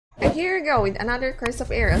here we go with another Curse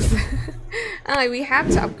of Aros. We have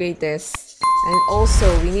to upgrade this. And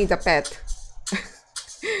also, we need a pet.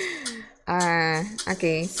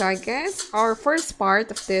 Okay, so I guess our first part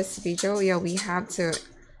of this video, yeah, we have to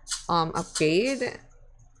upgrade.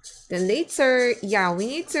 Then later, yeah, we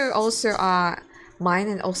need to also mine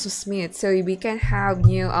and also smith, so we can have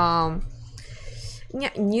new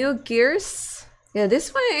new gears. Yeah,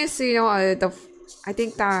 this one is, you know, I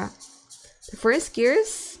think the first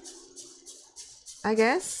gears, I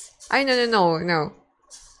guess. No.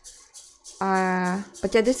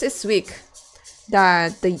 But yeah, this is weak.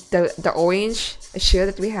 The orange shield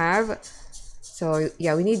that we have. So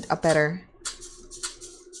yeah, we need a better.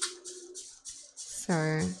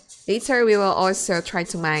 So later we will also try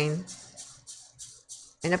to mine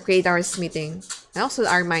and upgrade our smithing and also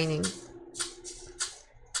our mining.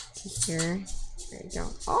 Here, there you go.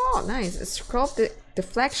 Oh, nice! A scroll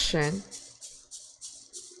deflection.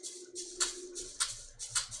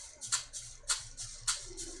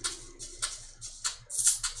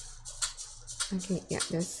 Okay, yeah,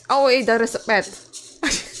 this. Oh wait, that is a pet.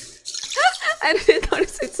 I didn't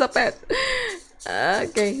notice it's a pet.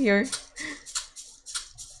 Okay, here.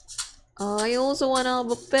 Oh, I also want to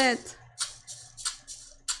have a pet.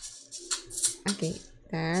 Okay,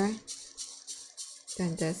 there.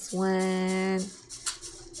 Then this one.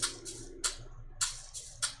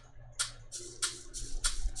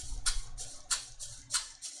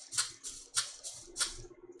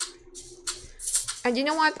 And you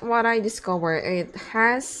know what I discovered? It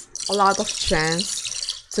has a lot of chance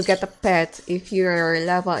to get a pet if your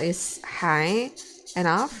level is high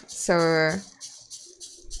enough. So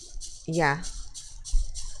yeah.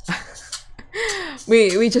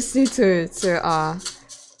 we just need to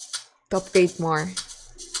upgrade more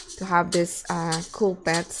to have this cool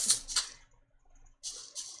pets.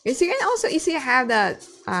 Yes, you can also easily have the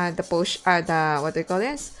potion, the what do you call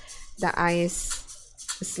this? The ice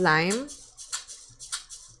slime.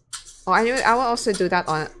 Oh, anyway, I will also do that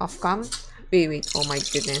on off cam. Wait, oh my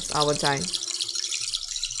goodness, I will die.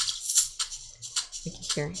 Okay,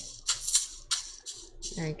 here.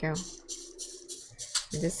 There you go.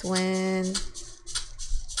 And this one.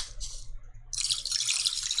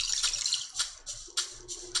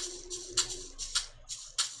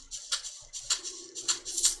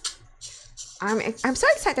 I'm so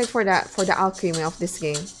excited for the alchemy of this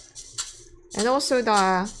game, and also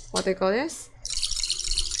the what do you call this?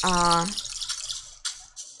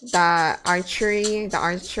 The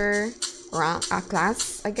archer rank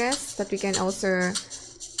class, I guess, that we can also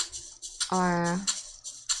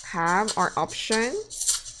have our option.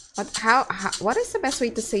 But what is the best way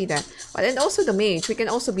to say that? But and also the mage, we can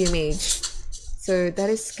also be a mage, so that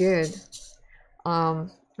is good.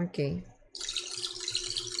 Okay,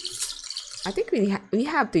 I think we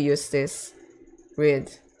have to use this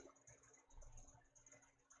red.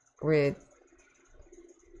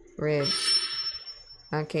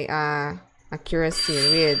 Okay, accuracy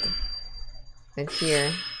red. And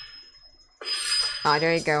here. Ah,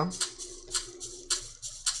 there you go.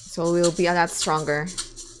 So we'll be a lot stronger.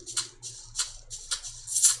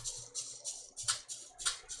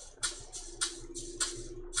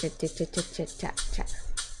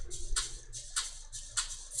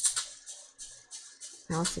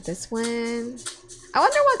 Now see this one. I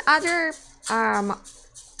wonder what other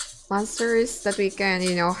monsters that we can,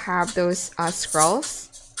 you know, have those scrolls.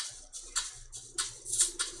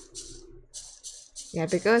 Yeah,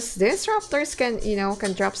 because these raptors can, you know,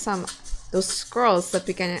 can drop some those scrolls that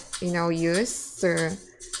we can, you know, use to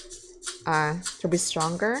be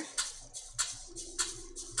stronger.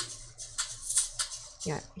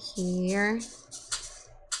 Yeah, here.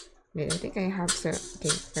 Wait, I think I have to.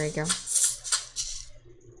 Okay, there you go.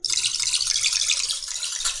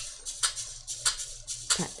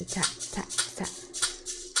 Tap.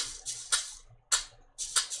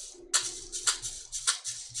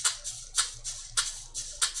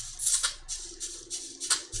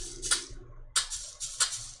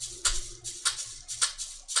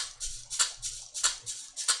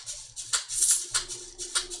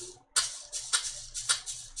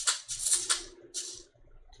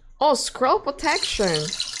 Oh, scroll protection.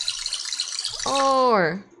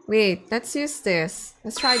 Oh, wait, let's use this.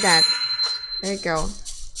 Let's try that. There you go.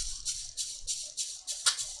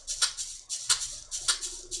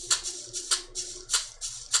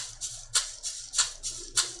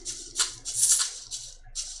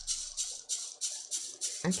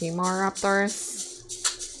 Okay, more raptors.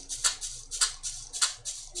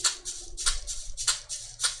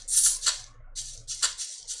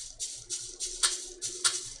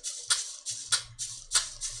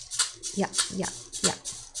 Yeah.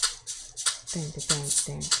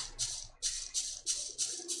 Dun.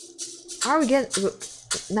 Oh, we get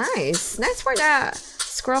nice for the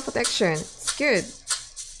scroll protection. It's good.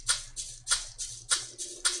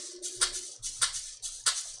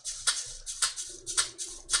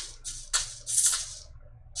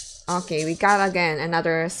 Okay, we got again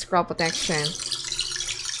another scroll protection.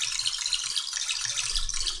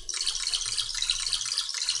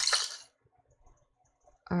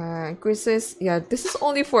 Increases. Yeah, this is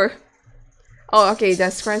only for. Oh, okay. The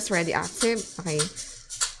scroll is already active. Okay,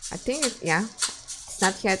 I think yeah, it's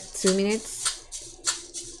not yet 2 minutes.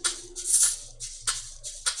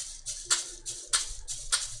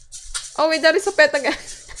 Oh wait, that is a pet again.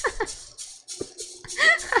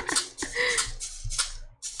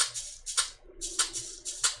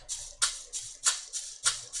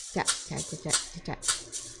 Yeah.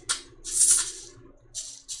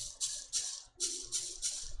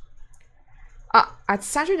 At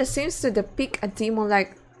Saturday seems to depict a demon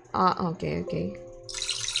like. Okay.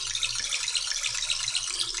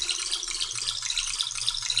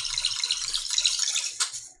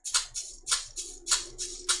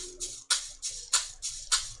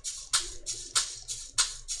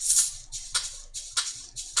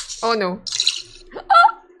 Oh no.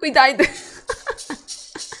 We died.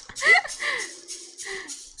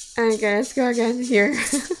 Okay, let's go again here.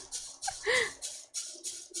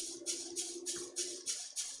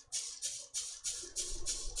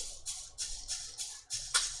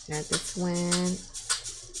 Yeah, this one.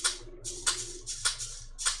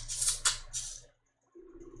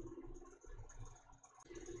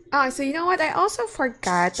 Oh, so you know what? I also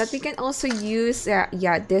forgot that we can also use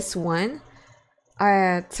this one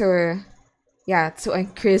to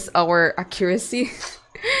increase our accuracy.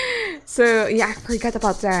 So yeah, I forgot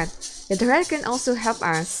about that. Yeah, the red can also help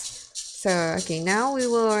us. So okay, now we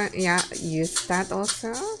will use that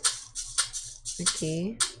also.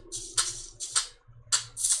 Okay.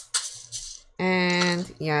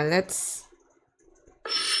 And yeah, let's.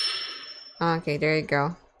 Okay, there you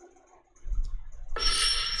go.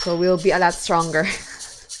 So we'll be a lot stronger.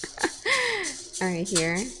 Alright,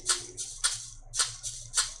 here.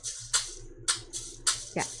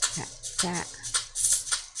 Yeah.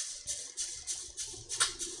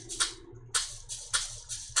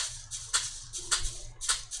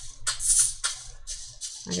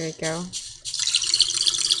 There you go.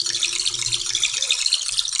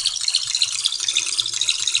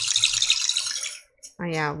 Oh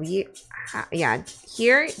yeah,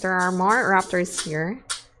 here there are more raptors here.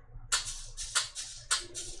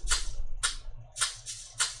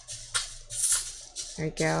 There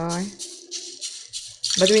we go.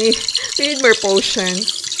 But we need more potions.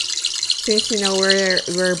 Since you know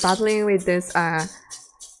we're battling with this desert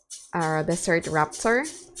raptor.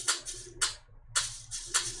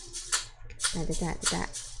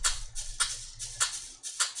 That.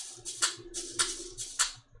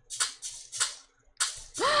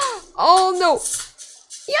 Oh no!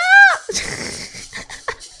 Yeah!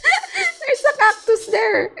 There's a cactus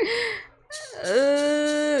there!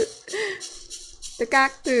 The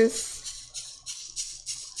cactus.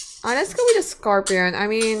 Let's go with the scorpion. I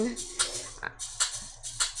mean...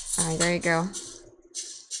 Alright, there you go.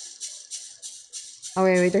 Oh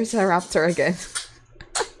wait, there's a raptor again.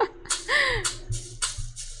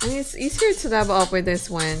 I mean, it's easier to level up with this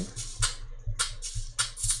one.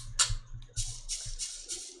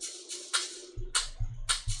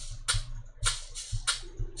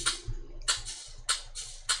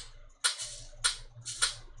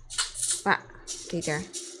 Okay, there.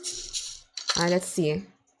 Let's see.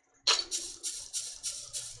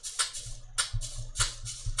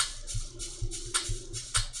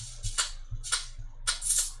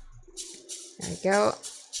 There we go.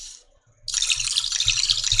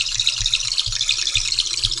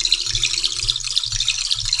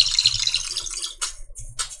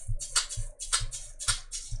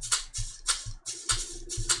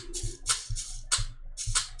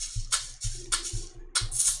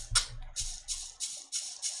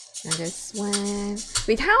 And this one.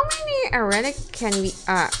 Wait, how many relic can we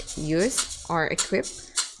use or equip?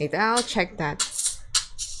 Wait, I'll check that.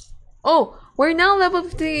 Oh, we're now level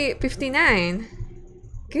 59.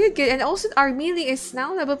 Good. And also our melee is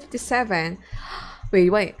now level 57.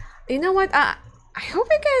 Wait. You know what? I hope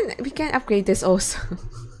we can upgrade this also.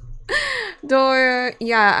 Though I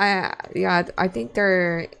think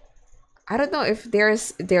they're. I don't know if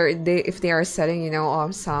if they are setting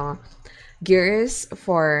some gears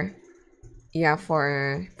for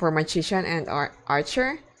magician and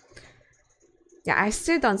archer. Yeah, I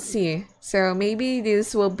still don't see. So maybe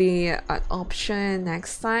this will be an option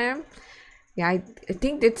next time. Yeah, I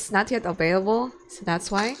think it's not yet available, so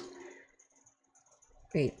that's why.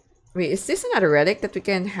 Wait, wait, is this another relic that we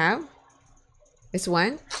can have? This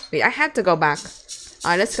one? Wait, I have to go back.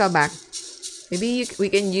 Let's go back. Maybe we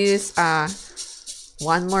can use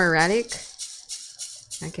one more relic.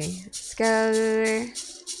 Okay, let's go.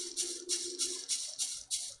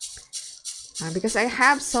 Because I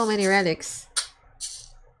have so many relics.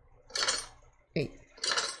 Wait.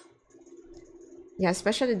 Yeah,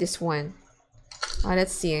 especially this one.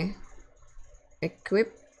 Let's see.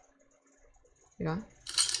 Equip. Yeah.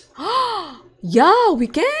 Yeah, we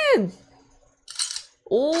can!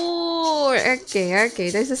 Oh, okay,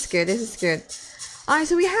 okay. This is good. This is good.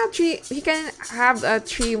 So we have three. We can have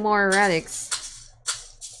three more relics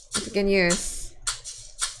that we can use.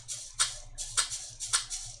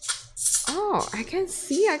 Oh, I can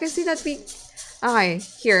see. I can see that we. Okay,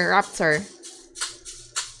 here, Raptor.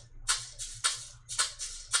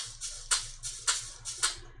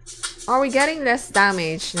 Are we getting less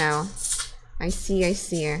damage now? I see. I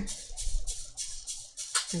see.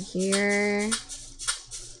 And here.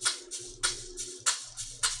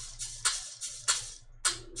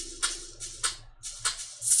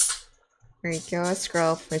 There you go,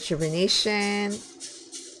 scroll of rejuvenation.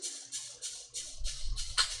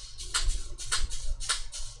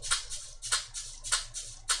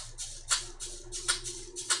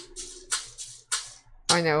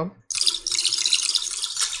 Oh no.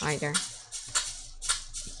 Either.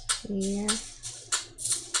 Here.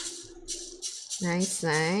 Nice,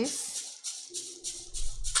 nice.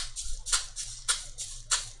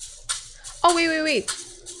 Oh, wait, wait, wait.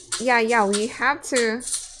 Yeah, we have to...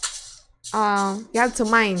 you have to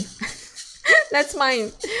mine. Let's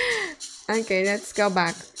mine. Okay, let's go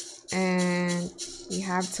back. And we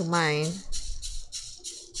have to mine.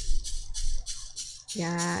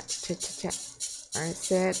 Yeah, check.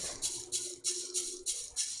 Where's it?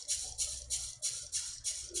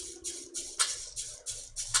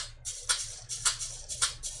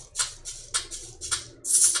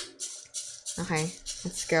 Okay,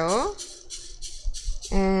 let's go.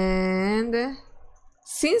 And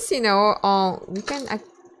since you know, we can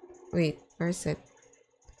wait, where's it?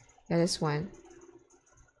 Yeah, this one.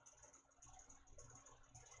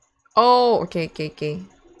 Oh, okay.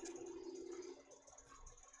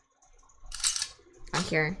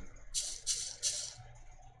 Here.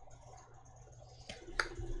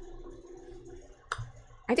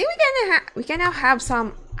 I think we can now have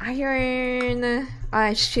some iron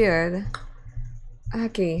shield.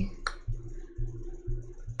 Okay.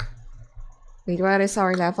 Wait, what is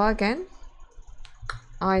our level again?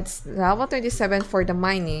 It's level 27 for the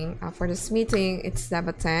mining. For the smithing, it's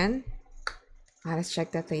level 10. Let's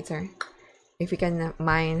check that later. If we can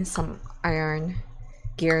mine some iron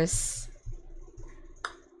gears.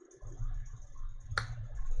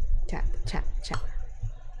 Chat.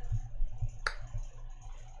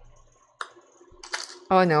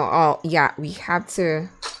 Oh no, oh yeah, we have to.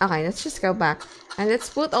 Okay, let's just go back. And let's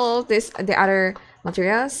put all of the other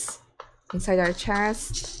materials inside our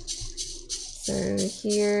chest. So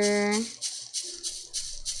here.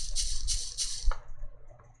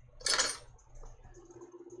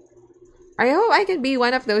 I hope I can be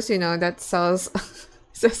one of those, that sells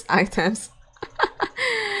sells items.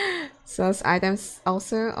 Sells items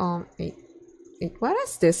also. Wait, what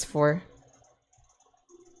is this for?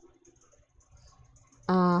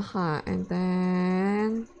 And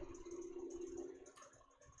then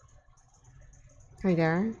right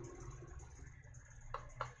there.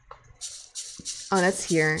 Oh, that's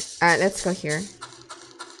here. Let's go here.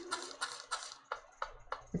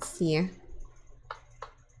 Let's see.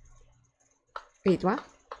 Wait, what?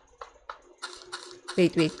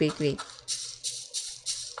 Wait.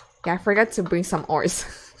 Yeah, I forgot to bring some ores.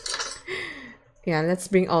 Yeah, let's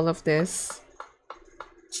bring all of this.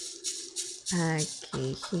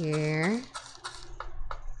 Okay, here.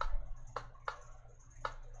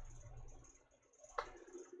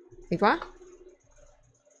 Wait, what?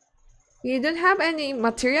 You don't have any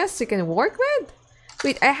materials you can work with?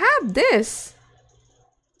 Wait, I have this.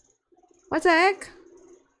 What the heck?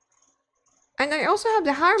 And I also have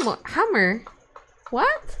the hammer.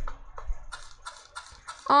 What?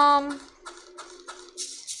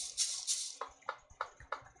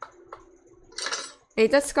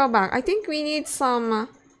 Wait, let's go back. I think we need some...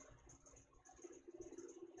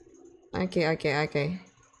 Okay.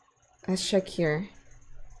 Let's check here.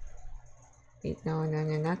 Wait, no,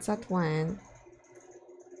 that's that one.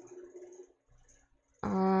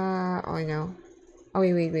 Oh no. Oh,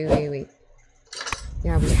 wait.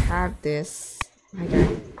 Yeah, we have this. Right there.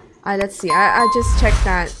 Let's see. I just checked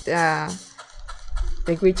that,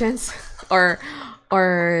 the ingredients. or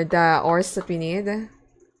the ores that we need.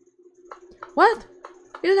 What?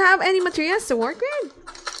 You don't have any materials to work with?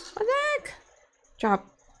 What the heck? Drop.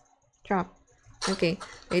 Drop. Okay.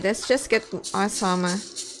 Wait, let's just get some...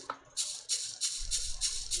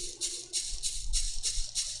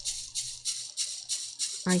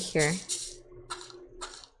 right here.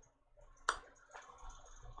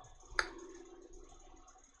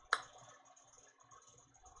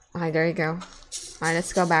 Alright, there you go. Alright,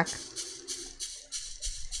 let's go back.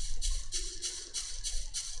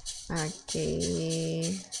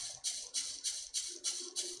 Okay.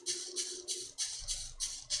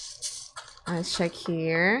 Let's check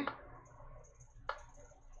here.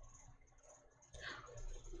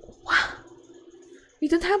 Wow. We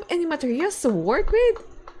don't have any materials to work with?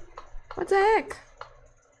 What the heck?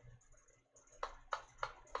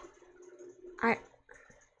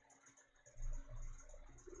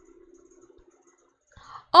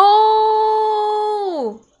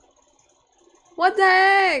 Oh! What the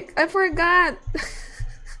heck? I forgot.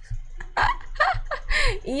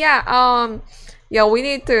 Yeah, yeah, we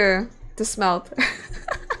need to smelt.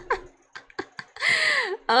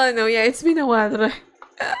 Oh no, yeah, it's been a while.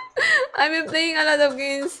 I've been playing a lot of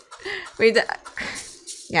games. Wait,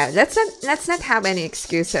 yeah, let's not have any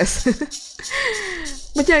excuses.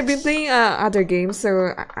 But yeah, I've been playing other games,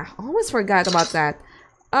 so I almost forgot about that.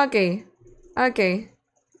 Okay, okay.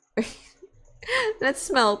 Let's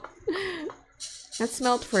smelt. Let's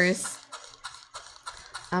smelt first.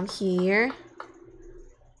 I'm here.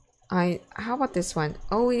 How about this one?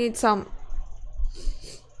 Oh, we need some.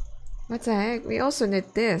 What the heck? We also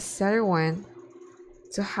need this other one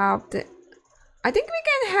to have the. I think we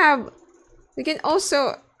can have. We can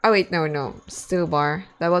also. Oh wait, no. Steel bar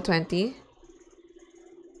level 20.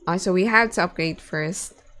 So we have to upgrade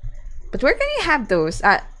first. But where can you have those?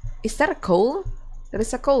 Is that a coal? That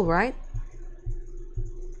is a coal, right?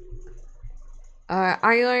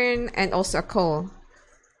 Iron and also a coal.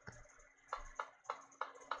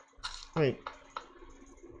 Wait.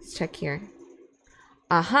 Let's check here.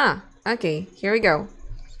 Aha. Okay, here we go.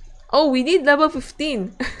 Oh, we need level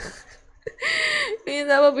 15. We need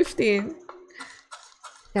level 15.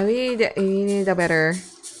 Now we need a better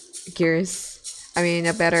gears. I mean,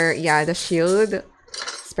 a better, yeah, the shield.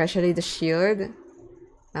 Especially the shield.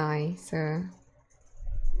 Nice. There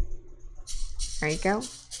you go.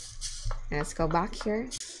 Let's go back here.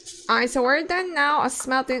 Alright, so we're done now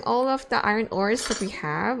smelting all of the iron ores that we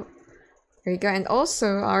have. There you go. And also,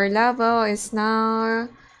 our level is now,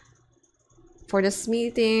 for the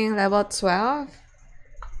smithing, level 12.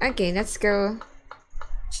 Okay, let's go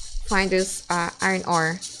find this iron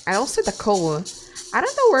ore. And also the coal. I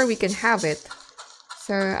don't know where we can have it.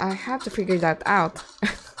 So I have to figure that out.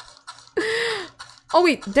 Oh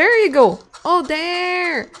wait, there you go. Oh,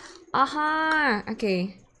 there. Aha.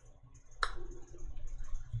 Okay.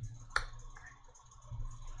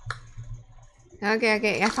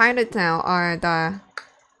 Okay, I find it now. Or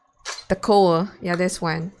the coal. Yeah, this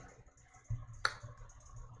one.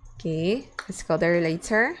 Okay, let's go there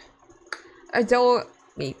later. Though,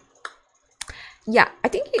 wait. Yeah, I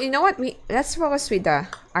think, you know what? Let's focus with the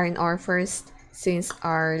iron ore first, since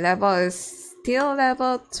our level is still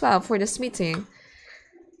level 12 for the smithing.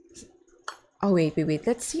 Oh wait.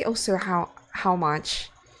 Let's see also how much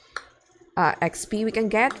XP we can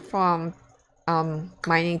get from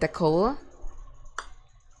mining the coal.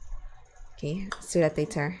 Okay, let's do that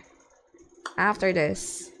later. After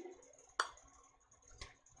this.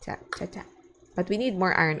 But we need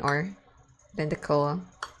more iron ore than the coal.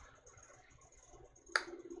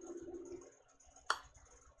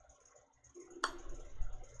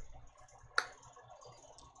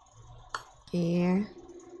 Yeah.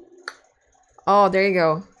 Oh, there you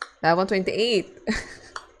go. Level 28.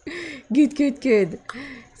 Good.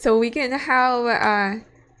 So we can have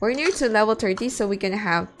we're near to level 30, so we can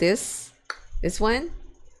have this one.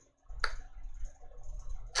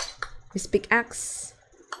 This pickaxe.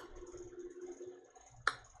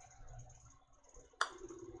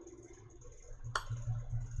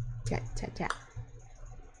 Yeah.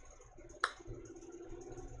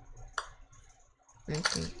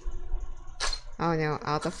 Okay. Oh no,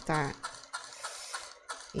 out of that.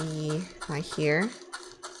 Right here.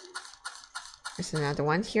 There's another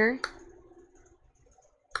one here.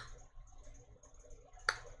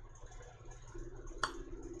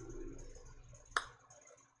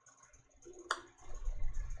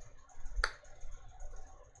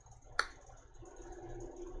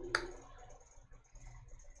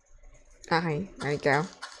 Okay, there you go.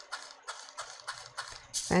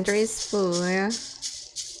 Inventory is full. Yeah.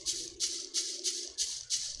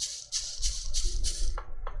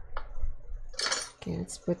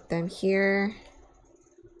 Let's put them here.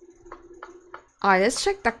 Alright, let's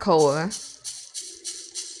check the coal.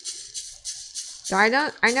 So I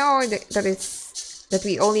know that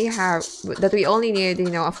we only need, you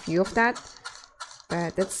know, a few of that.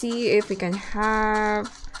 But let's see if we can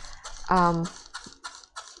have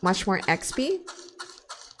much more XP.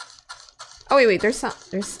 Oh wait, there's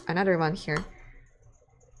another one here.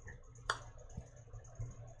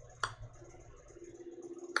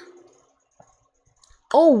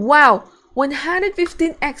 Oh wow,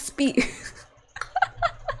 115 XP.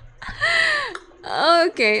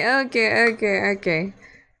 Okay.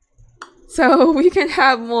 So we can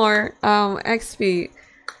have more XP,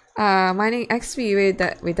 mining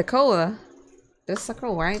XP with the coal. That's the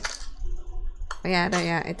coal, right? Oh,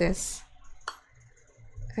 yeah, it is.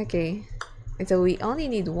 Okay, so we only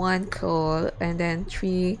need 1 coal and then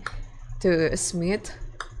 3 to smith.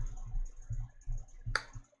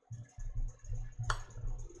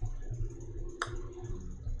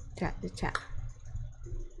 Chat.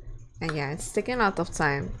 And yeah, it's taking a lot of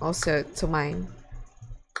time also to mine.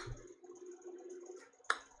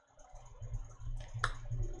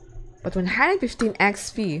 But 115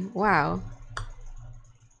 XP, wow.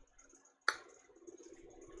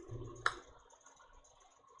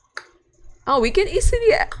 Oh, we can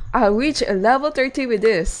easily reach a level 30 with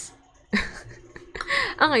this.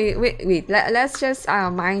 Okay, wait. Let's just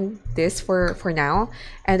mine this for now,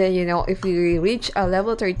 and then, you know, if we reach a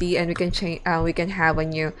level 30 and we can change, we can have a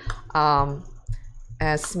new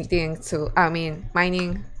smithing tool. I mean,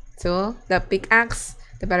 mining tool, the pickaxe,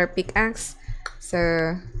 the better pickaxe.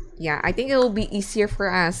 So yeah, I think it will be easier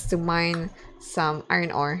for us to mine some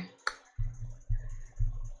iron ore.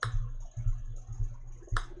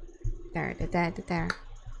 There.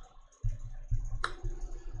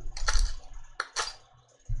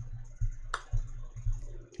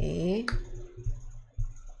 Okay.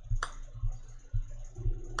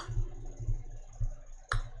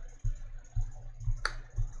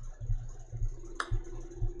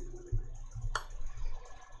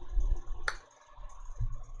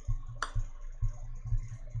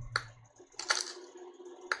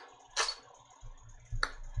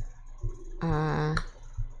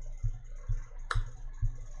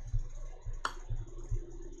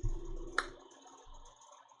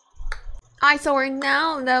 So we're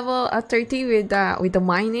now level 30 with the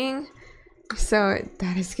mining, so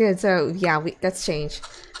that is good. So yeah, let's change.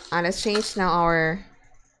 Let's change now our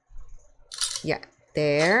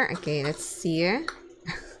there. Okay, let's see. And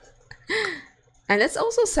let's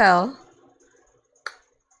also sell.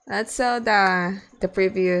 Let's sell the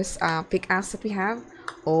previous pickaxe that we have.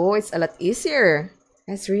 Oh, it's a lot easier.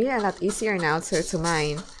 It's really a lot easier now to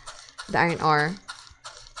mine the iron ore.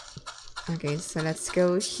 Okay, so let's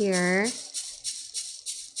go here.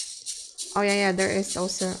 Oh yeah, there is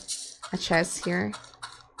also a chest here.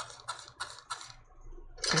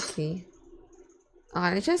 Okay.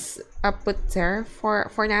 Let's just put there for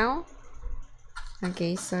now.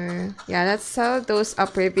 Okay, so yeah, let's sell those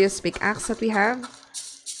previous pickaxe that we have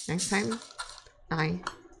next time. Okay.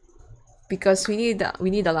 Because we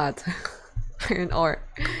need a lot iron ore.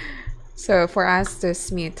 So for us to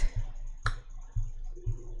smith.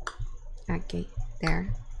 Okay,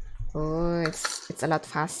 there. Oh, it's a lot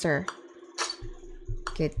faster.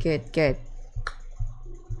 Good.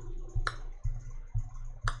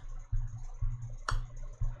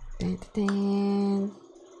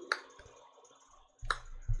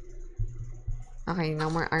 Okay, no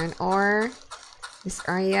more iron ore. This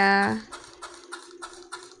area.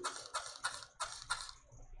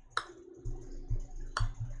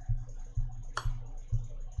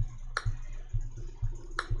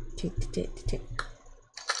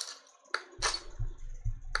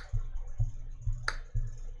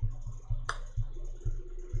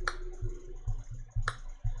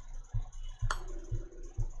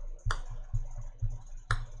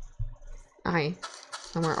 Okay,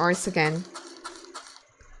 no more ores again.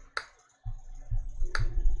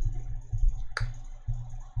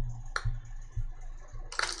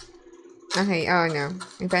 Okay, oh no.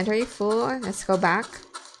 Inventory full. Let's go back.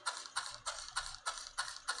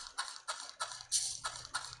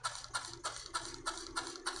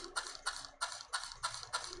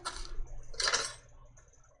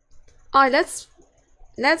 Oh, let's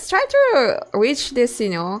try to reach this, you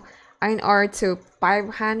know, iron ore to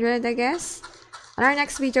 500, I guess. On our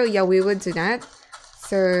next video, yeah, we would do that.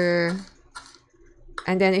 So,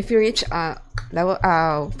 and then if you reach level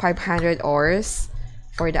 500 ores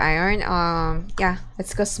for the iron, yeah,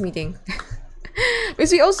 let's go smithing.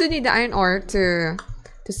 Because we also need the iron ore to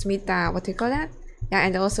smith what do you call that? Yeah,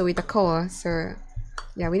 and also with the coal. So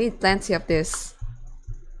yeah, we need plenty of this.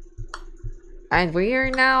 And we're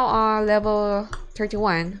now level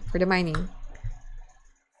 31 for the mining.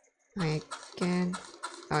 I can...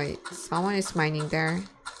 Oh wait, someone is mining there.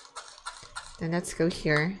 Then let's go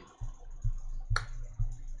here.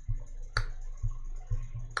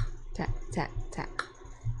 Tap, tap, tap.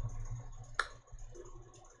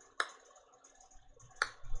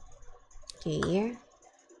 Okay.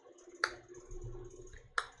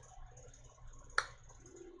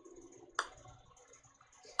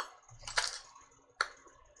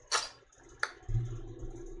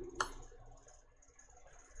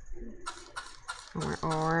 More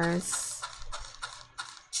ores.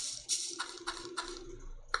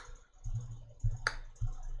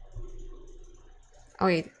 Oh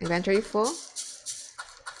wait, inventory full?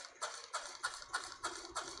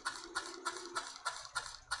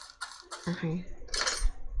 Okay.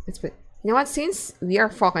 Let's put... You know what, since we are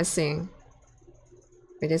focusing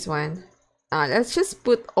with this one, let's just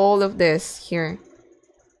put all of this here.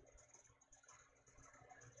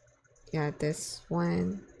 Yeah, this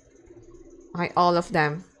one. Okay, all of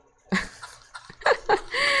them.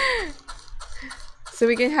 So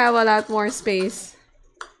we can have a lot more space.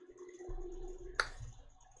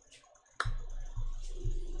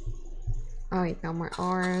 Oh wait, no more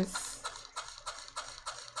ores.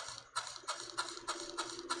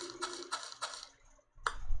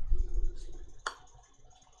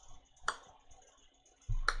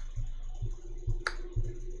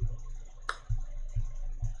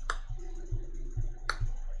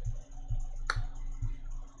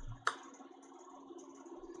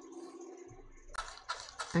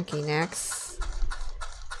 Okay, next.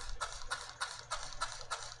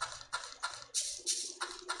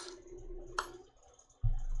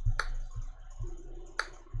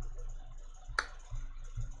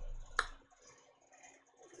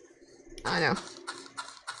 Oh no.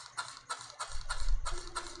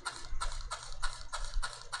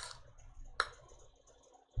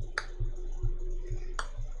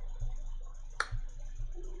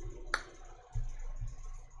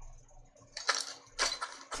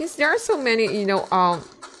 Since there are so many, you know,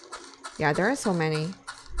 yeah, there are so many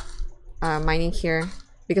mining here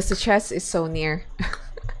because the chest is so near.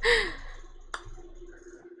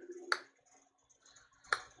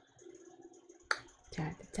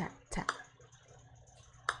 Tap, tap, tap.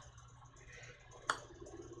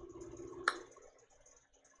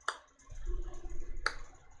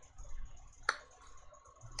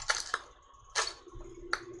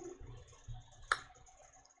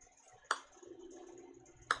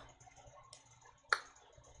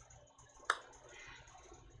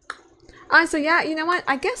 So yeah, you know what?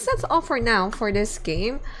 I guess that's all for now for this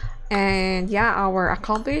game. And yeah, our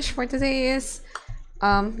accomplish for today is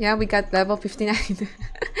yeah, we got level 59.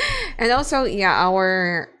 And also, yeah,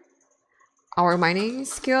 our mining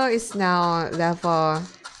skill is now level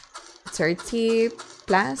 30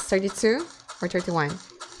 plus 32 or 31.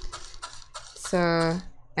 So,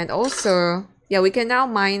 and also, yeah, we can now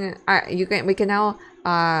mine we can now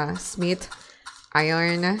smith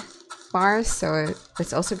iron bars, so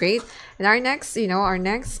that's also great. And our next, you know, on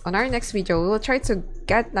our next video, we will try to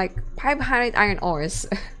get like 500 iron ores.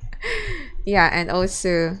 Yeah, and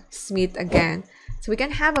also smith again, so we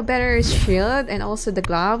can have a better shield and also the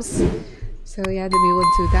gloves. So yeah, we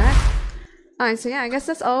will do that. Alright, so yeah, I guess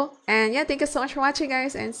that's all. And yeah, thank you so much for watching,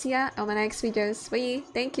 guys, and see ya on my next videos. Bye.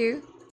 Thank you.